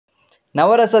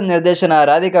ನವರಸ ನಿರ್ದೇಶನ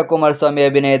ರಾಧಿಕಾ ಕುಮಾರಸ್ವಾಮಿ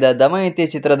ಅಭಿನಯದ ದಮಯಂತಿ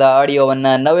ಚಿತ್ರದ ಆಡಿಯೋವನ್ನ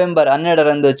ನವೆಂಬರ್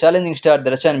 12ರಂದು ಚಾಲೆಂಜಿಂಗ್ ಸ್ಟಾರ್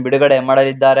ದರ್ಶನ್ ಬಿಡುಗಡೆ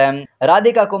ಮಾಡಲಿದ್ದಾರೆ.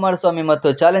 ರಾಧಿಕಾ ಕುಮಾರಸ್ವಾಮಿ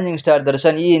ಮತ್ತು ಚಾಲೆಂಜಿಂಗ್ ಸ್ಟಾರ್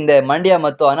ದರ್ಶನ್ ಈ ಹಿಂದೆ ಮಂಡ್ಯ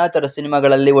ಮತ್ತು ಅನಾಥರು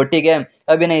ಸಿನಿಮಾಗಳಲ್ಲಿ ಒಟ್ಟಿಗೆ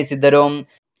ಅಭಿನಯಿಸಿದ್ದರು.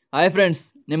 ಹಾಯ್ ಫ್ರೆಂಡ್ಸ್,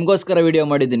 ನಿಮಗೋಸ್ಕರ ವಿಡಿಯೋ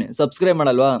ಮಾಡಿದ್ದೀನಿ. ಸಬ್ಸ್ಕ್ರೈಬ್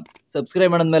ಮಾಡಲ್ವಾ?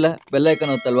 ಸಬ್ಸ್ಕ್ರೈಬ್ ಮಾಡಿದ್ಮೇಲೆ ಬೆಲ್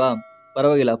ಐಕಾನ್ ಒತ್ತಲ್ವಾ?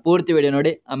 ಪರವಾಗಿಲ್ಲ, ಪೂರ್ತಿ ವಿಡಿಯೋ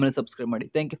ನೋಡಿ ಆಮೇಲೆ ಸಬ್ಸ್ಕ್ರೈಬ್ ಮಾಡಿ.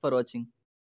 Thank you for watching.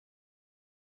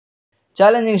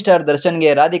 Challenging star ದರ್ಶನ್ಗೆ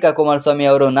ರಾಧಿಕಾ ಕುಮಾರಸ್ವಾಮಿ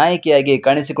ಅವರು ನಾಯಕಿಯಾಗಿ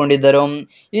ಕಾಣಿಸಿಕೊಂಡಿದ್ದರು.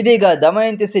 ಇದೀಗ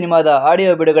ದಮಯಂತಿ ಸಿನಿಮಾದ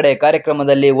ಆಡಿಯೋ ಬಿಡುಗಡೆ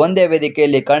ಕಾರ್ಯಕ್ರಮದಲ್ಲಿ ಒಂದೇ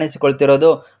ವೇದಿಕೆಯಲ್ಲಿ ಕಾಣಿಸಿಕೊಳ್ತಿರೋದು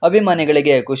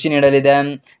ಅಭಿಮಾನಿಗಳಿಗೆ ಖುಷಿ ನೀಡಲಿದೆ.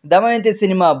 ದಮಯಂತಿ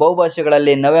ಸಿನಿಮಾ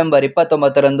ಬಹುಭಾಷೆಗಳಲ್ಲಿ ನವೆಂಬರ್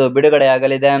 29ರಂದು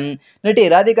ಬಿಡುಗಡೆಯಾಗಲಿದೆ. ನಟಿ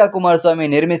ರಾಧಿಕಾ ಕುಮಾರಸ್ವಾಮಿ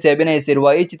ನಿರ್ಮಿಸಿ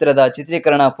ಅಭಿನಯಿಸಿರುವ ಈ ಚಿತ್ರದ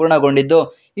ಚಿತ್ರೀಕರಣ ಪೂರ್ಣಗೊಂಡಿದ್ದು,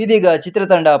 ಇದೀಗ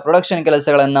ಚಿತ್ರತಂಡ ಪ್ರೊಡಕ್ಷನ್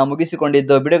ಕೆಲಸಗಳನ್ನು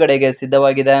ಮುಗಿಸಿಕೊಂಡಿದ್ದು ಬಿಡುಗಡೆಗೆ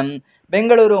ಸಿದ್ಧವಾಗಿದೆ.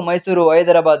 ಬೆಂಗಳೂರು, ಮೈಸೂರು,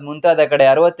 ಹೈದರಾಬಾದ್ ಮುಂತಾದ ಕಡೆ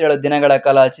 67 ದಿನಗಳ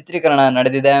ಕಾಲ ಚಿತ್ರೀಕರಣ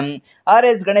ನಡೆದಿದೆ.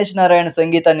 ಆರ್.ಎಸ್. ಗಣೇಶ್ ನಾರಾಯಣ್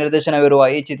ಸಂಗೀತ ನಿರ್ದೇಶನವಿರುವ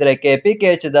ಈ ಚಿತ್ರಕ್ಕೆ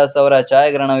ಪಿ.ಕೆ.ಎಚ್. ದಾಸ್ ಅವರ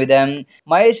ಛಾಯಾಗ್ರಹಣವಿದೆ.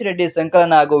 ಮಹೇಶ್ ರೆಡ್ಡಿ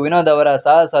ಸಂಕಲನ ಹಾಗೂ ವಿನೋದ್ ಅವರ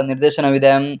ಸಾಹಸ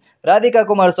ನಿರ್ದೇಶನವಿದೆ. ರಾಧಿಕಾ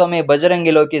ಕುಮಾರಸ್ವಾಮಿ,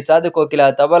 ಬಜರಂಗಿ ಲೋಕಿ, ಸಾಧು ಕೋಕಿಲ,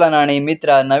 ತಬಲ ನಾಣಿ,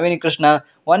 ಮಿತ್ರ, ನವೀನ್ ಕೃಷ್ಣ,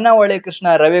 ಹೊನ್ನವಳ್ಳಿ ಕೃಷ್ಣ,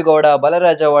 ರವಿಗೌಡ,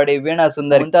 ಬಲರಾಜವಾಡಿ, ವೀಣಾ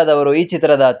ಸುಂದರಿ ಮುಂತಾದವರು ಈ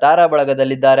ಚಿತ್ರದ ತಾರಾ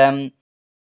ಬಳಗದಲ್ಲಿದ್ದಾರೆ.